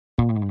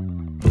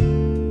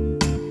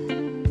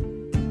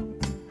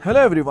Hello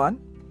everyone,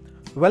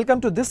 welcome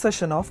to this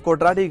session of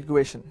Quadratic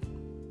Equation.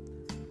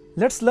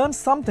 Let's learn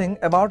something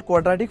about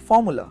quadratic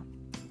formula,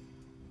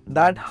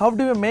 that how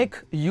do you make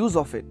use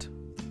of it.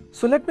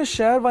 So let me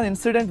share one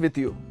incident with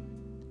you.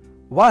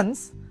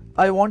 Once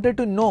I wanted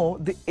to know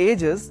the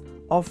ages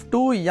of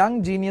two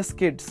young genius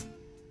kids,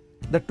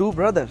 the two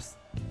brothers,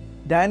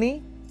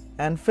 Danny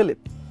and Philip.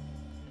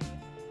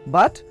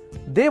 But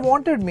they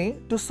wanted me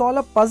to solve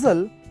a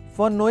puzzle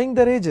for knowing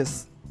their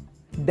ages.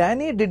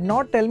 Danny did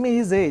not tell me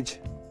his age,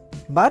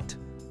 but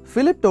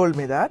Philip told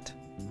me that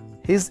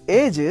his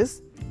age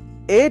is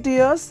 8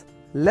 years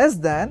less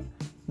than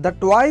the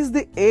twice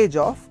the age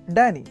of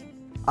Danny.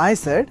 I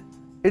said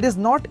it is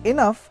not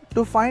enough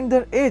to find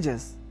their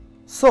ages.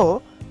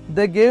 So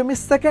they gave me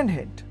second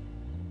hint,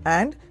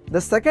 and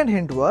the second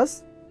hint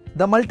was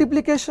the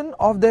multiplication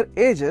of their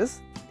ages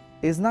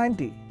is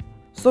 90.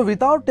 So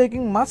without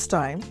taking much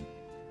time,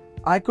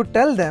 I could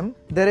tell them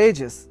their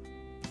ages.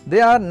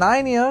 They are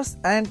 9 years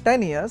and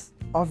 10 years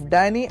of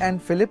Danny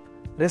and Philip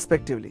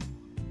respectively.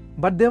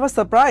 But they were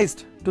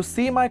surprised to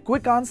see my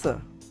quick answer,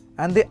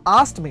 and they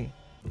asked me,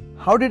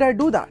 how did I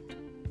do that?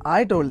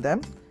 I told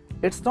them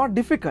it's not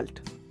difficult.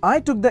 I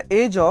took the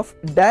age of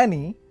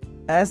Danny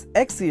as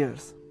x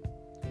years,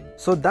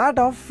 so that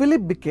of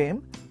Philip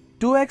became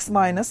 2x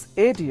minus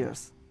 8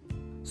 years.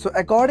 So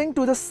according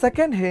to the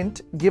second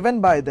hint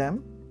given by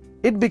them,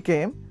 it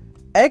became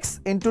x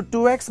into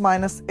 2x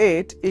minus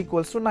 8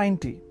 equals to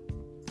 90,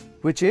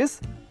 which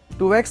is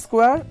 2x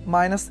square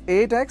minus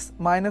 8x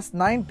minus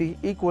 90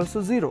 equals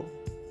to 0,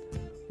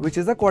 which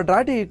is a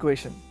quadratic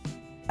equation.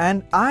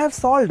 And I have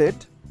solved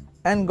it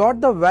and got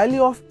the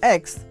value of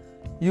x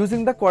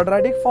using the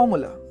quadratic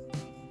formula.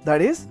 That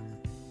is,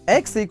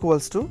 x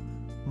equals to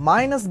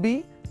minus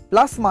b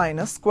plus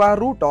minus square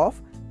root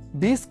of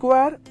b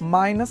square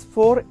minus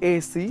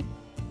 4ac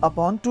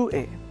upon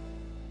 2a.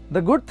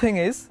 The good thing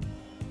is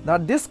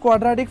that this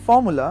quadratic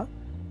formula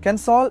can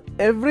solve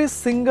every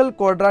single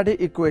quadratic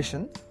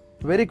equation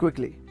very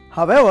quickly.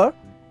 However,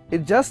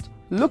 it just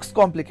looks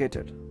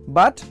complicated,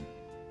 but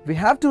we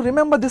have to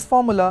remember this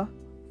formula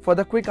for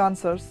the quick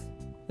answers.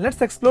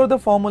 Let's explore the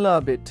formula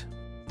a bit.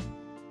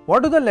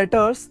 What do the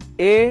letters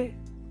A,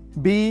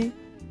 B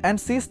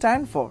and C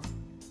stand for?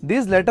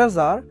 These letters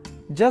are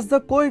just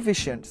the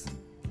coefficients.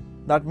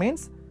 That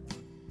means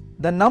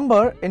the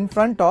number in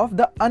front of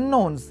the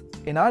unknowns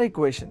in our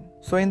equation.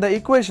 So in the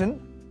equation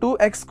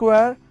 2x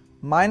square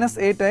minus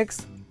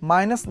 8x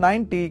minus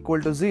 90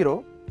 equal to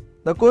 0,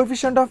 the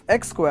coefficient of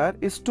x square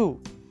is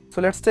 2. So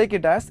let's take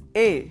it as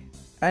A,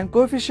 and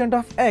coefficient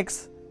of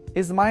x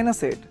is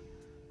minus 8.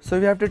 So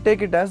we have to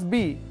take it as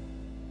B,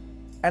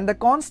 and the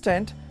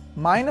constant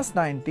minus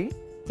 90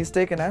 is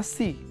taken as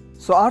C.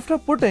 So after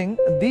putting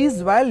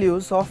these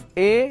values of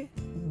A,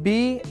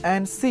 B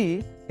and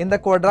C in the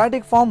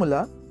quadratic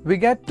formula, we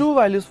get two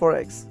values for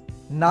x,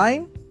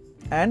 9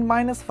 and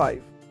minus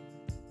 5.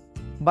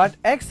 But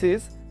x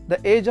is the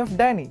age of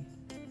Danny,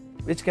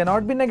 which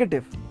cannot be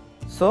negative.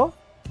 So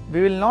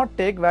we will not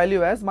take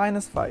value as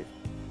minus 5,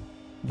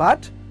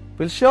 but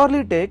we'll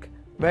surely take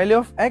value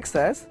of x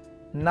as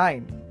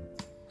 9.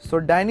 So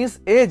Danny's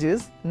age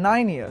is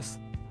 9 years,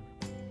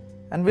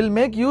 and we'll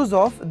make use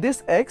of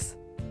this x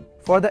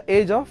for the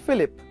age of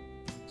Philip.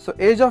 So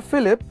age of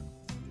Philip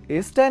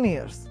is 10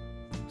 years.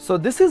 So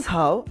this is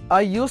how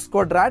I use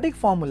quadratic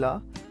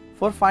formula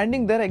for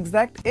finding their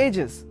exact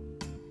ages.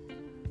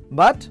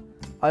 But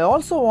I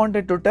also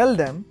wanted to tell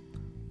them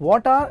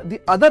what are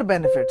the other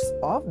benefits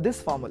of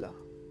this formula.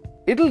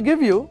 It will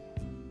give you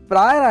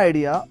prior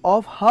idea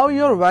of how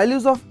your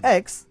values of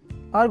x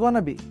are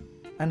gonna be.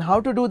 And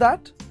how to do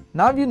that?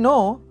 Now you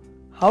know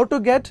how to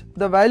get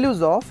the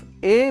values of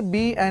A,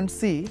 B and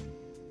C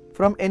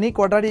from any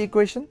quadratic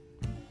equation.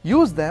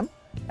 Use them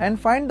and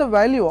find the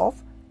value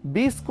of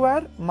b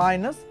square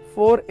minus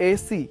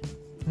 4ac.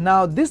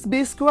 Now this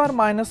b square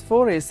minus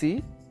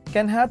 4ac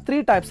can have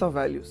three types of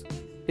values.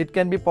 It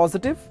can be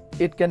positive,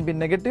 it can be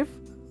negative,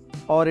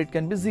 or it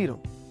can be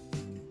 0.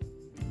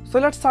 So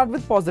let's start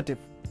with positive.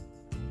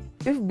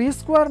 If b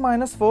square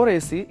minus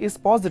 4ac is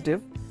positive,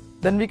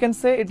 then we can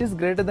say it is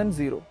greater than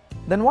 0.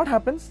 Then what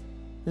happens?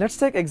 Let's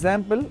take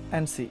example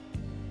and see.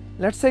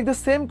 Let's take the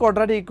same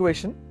quadratic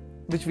equation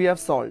which we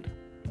have solved.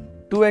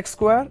 2x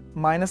square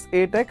minus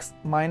 8x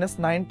minus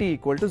 90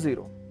 equal to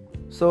 0.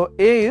 So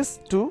a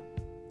is 2,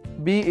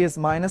 b is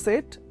minus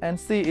 8 and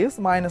c is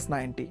minus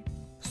 90.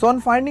 So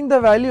on finding the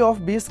value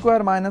of b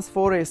square minus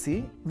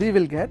 4ac, we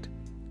will get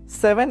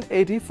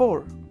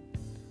 784,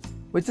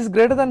 which is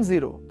greater than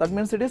 0. That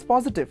means it is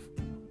positive.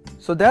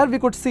 So there we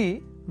could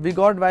see we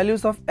got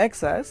values of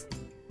x as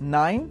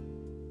 9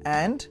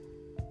 and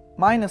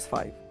minus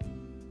 5.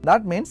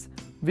 That means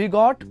we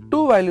got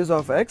two values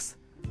of x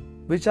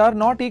which are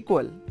not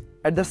equal.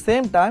 At the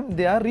same time,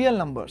 they are real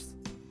numbers.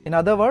 In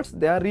other words,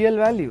 they are real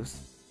values.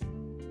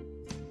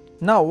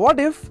 Now what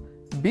if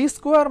b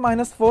square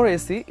minus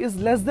 4ac is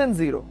less than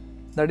 0?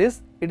 That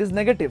is, it is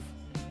negative.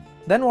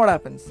 Then what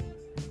happens?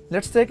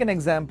 Let's take an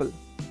example.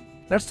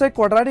 Let's take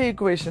quadratic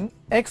equation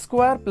x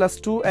square plus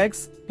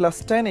 2x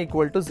plus 10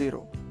 equal to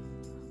 0.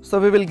 So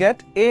we will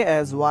get A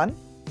as 1,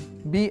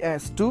 B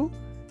as 2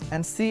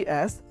 and C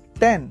as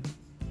 10.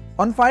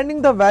 On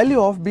finding the value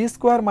of b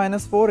square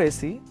minus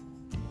 4ac,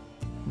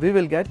 we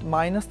will get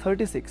minus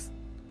 36.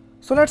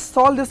 So let's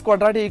solve this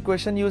quadratic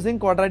equation using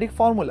quadratic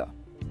formula.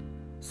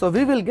 So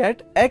we will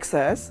get x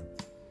as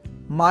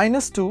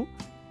minus 2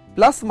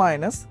 plus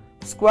minus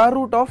square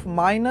root of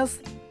minus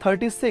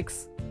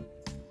 36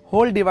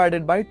 whole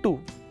divided by 2.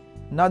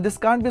 Now this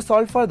can't be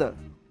solved further.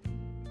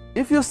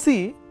 If you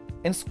see,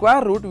 in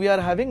square root we are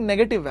having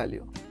negative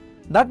value.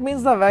 That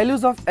means the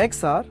values of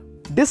x are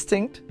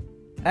distinct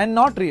and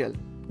not real.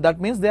 That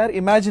means they are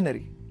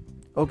imaginary.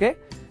 Okay.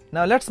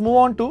 Now let's move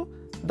on to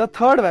the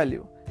third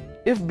value.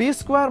 If b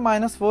square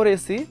minus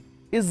 4ac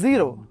is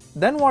 0,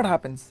 then what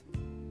happens?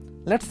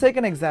 Let's take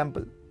an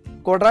example.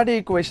 Quadratic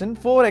equation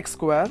 4x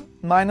square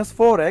minus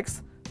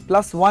 4x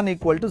plus 1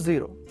 equal to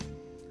 0.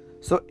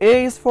 So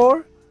a is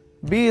 4,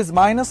 b is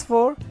minus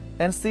 4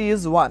 and c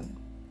is 1.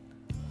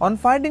 On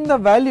finding the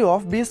value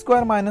of b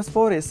square minus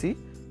 4ac,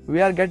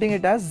 we are getting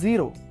it as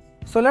 0.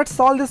 So let's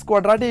solve this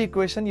quadratic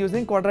equation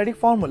using quadratic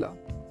formula.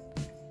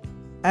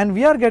 And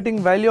we are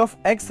getting value of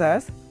x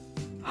as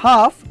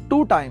half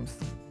 2 times.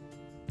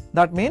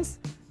 That means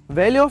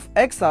value of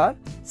x are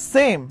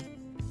same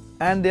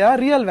and they are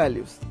real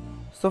values.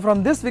 So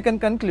from this we can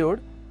conclude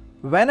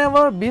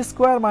whenever b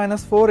square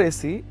minus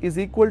 4ac is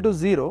equal to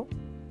 0,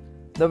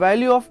 the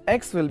value of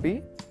x will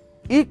be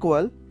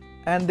equal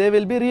and they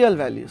will be real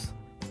values.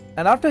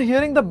 And after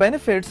hearing the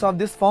benefits of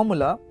this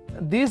formula,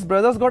 these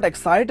brothers got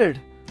excited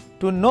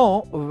to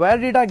know where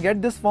did I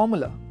get this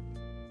formula.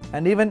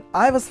 And even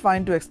I was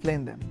fine to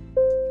explain them.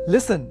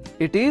 Listen,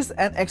 it is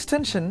an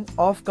extension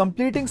of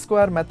completing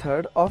square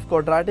method of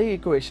quadratic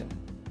equation.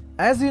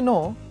 As you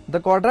know, the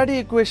quadratic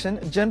equation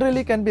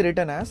generally can be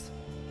written as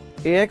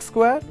ax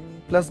square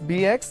plus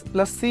bx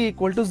plus c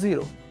equal to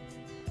 0.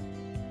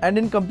 And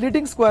in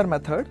completing square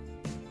method,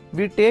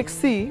 we take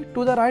c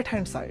to the right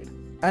hand side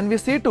and we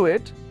see to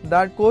it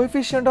that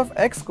coefficient of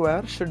x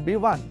square should be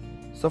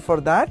 1. So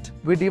for that,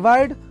 we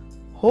divide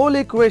whole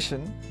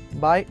equation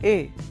by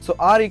a. So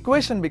our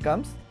equation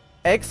becomes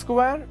x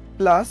square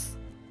plus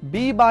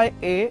b by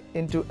a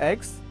into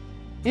x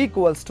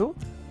equals to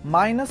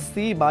minus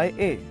c by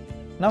a.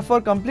 Now for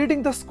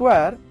completing the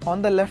square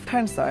on the left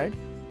hand side,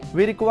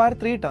 we require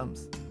 3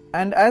 terms.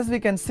 And as we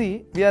can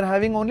see, we are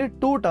having only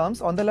 2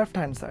 terms on the left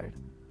hand side.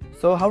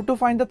 So how to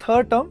find the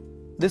third term?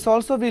 This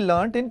also we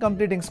learnt in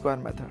completing square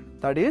method.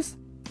 That is,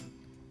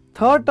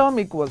 third term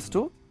equals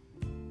to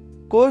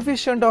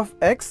coefficient of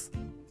x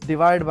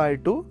divided by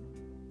 2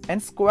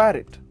 and square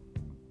it.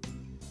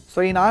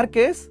 So in our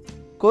case,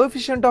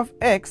 coefficient of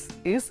x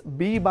is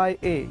b by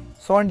a.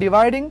 So on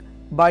dividing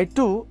by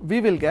 2,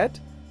 we will get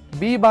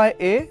b by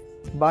a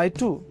by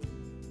 2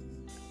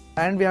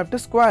 and we have to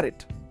square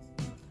it.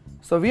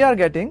 So we are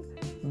getting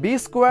b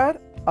square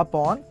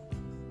upon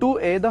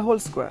 2a the whole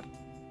square.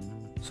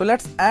 So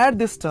let's add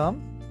this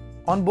term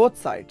on both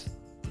sides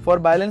for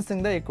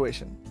balancing the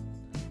equation.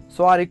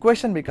 So our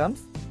equation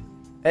becomes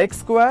x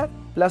square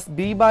plus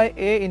b by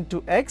a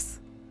into x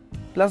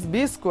plus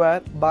b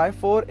square by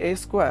 4a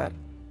square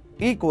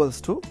equals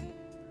to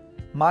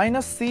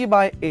minus c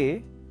by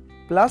a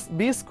plus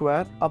b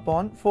square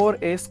upon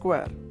 4a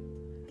square.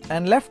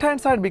 And left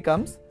hand side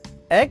becomes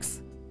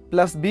x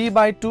plus b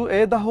by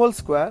 2a the whole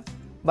square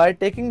by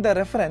taking the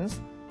reference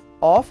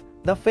of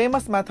the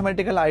famous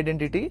mathematical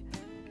identity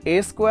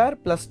a square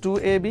plus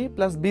 2ab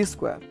plus b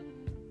square,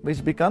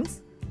 which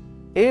becomes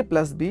a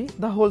plus b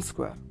the whole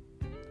square.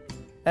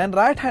 And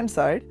right hand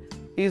side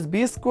is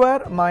b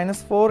square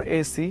minus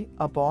 4ac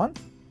upon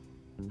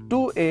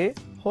 2a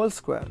whole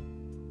square.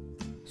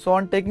 So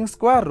on taking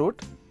square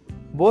root,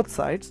 both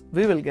sides,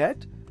 we will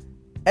get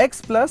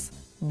x plus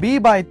b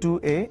by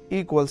 2a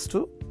equals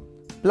to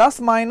plus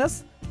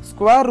minus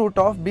square root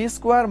of b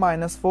square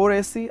minus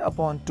 4ac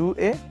upon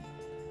 2a.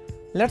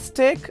 Let's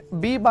take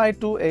b by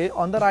 2a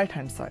on the right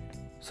hand side.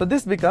 So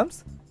this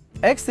becomes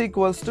x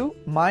equals to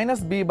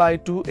minus b by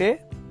 2a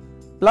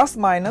plus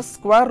minus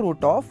square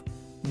root of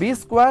b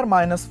square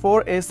minus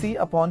 4ac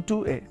upon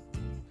 2a.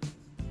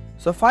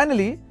 So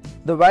finally,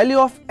 the value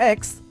of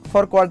x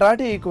for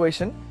quadratic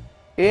equation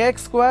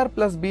ax square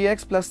plus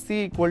bx plus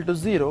c equal to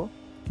 0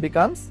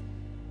 becomes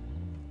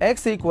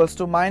x equals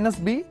to minus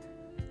b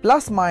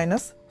plus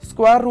minus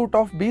square root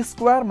of b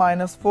square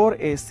minus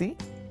 4ac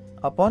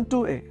upon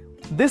 2a.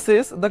 This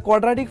is the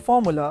quadratic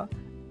formula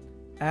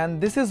and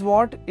this is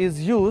what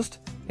is used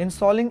in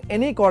solving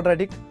any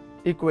quadratic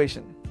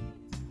equation.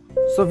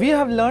 So we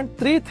have learned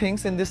 3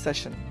 things in this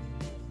session.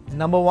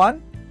 Number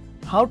 1,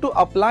 how to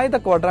apply the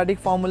quadratic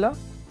formula.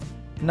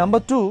 Number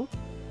 2,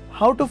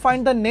 how to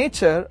find the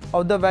nature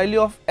of the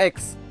value of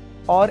x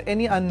or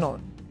any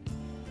unknown.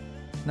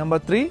 Number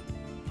 3,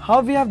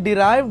 how we have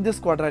derived this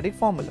quadratic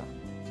formula.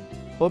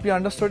 Hope you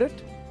understood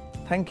it.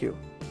 Thank you.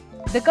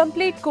 The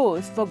complete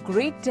course for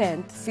Grade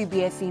 10th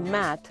CBSE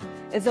Math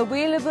is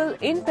available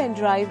in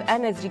Pendrive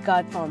and SD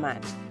card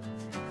format.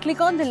 Click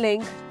on the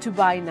link to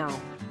buy now.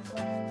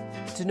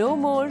 To know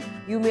more,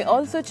 you may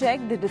also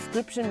check the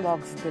description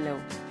box below.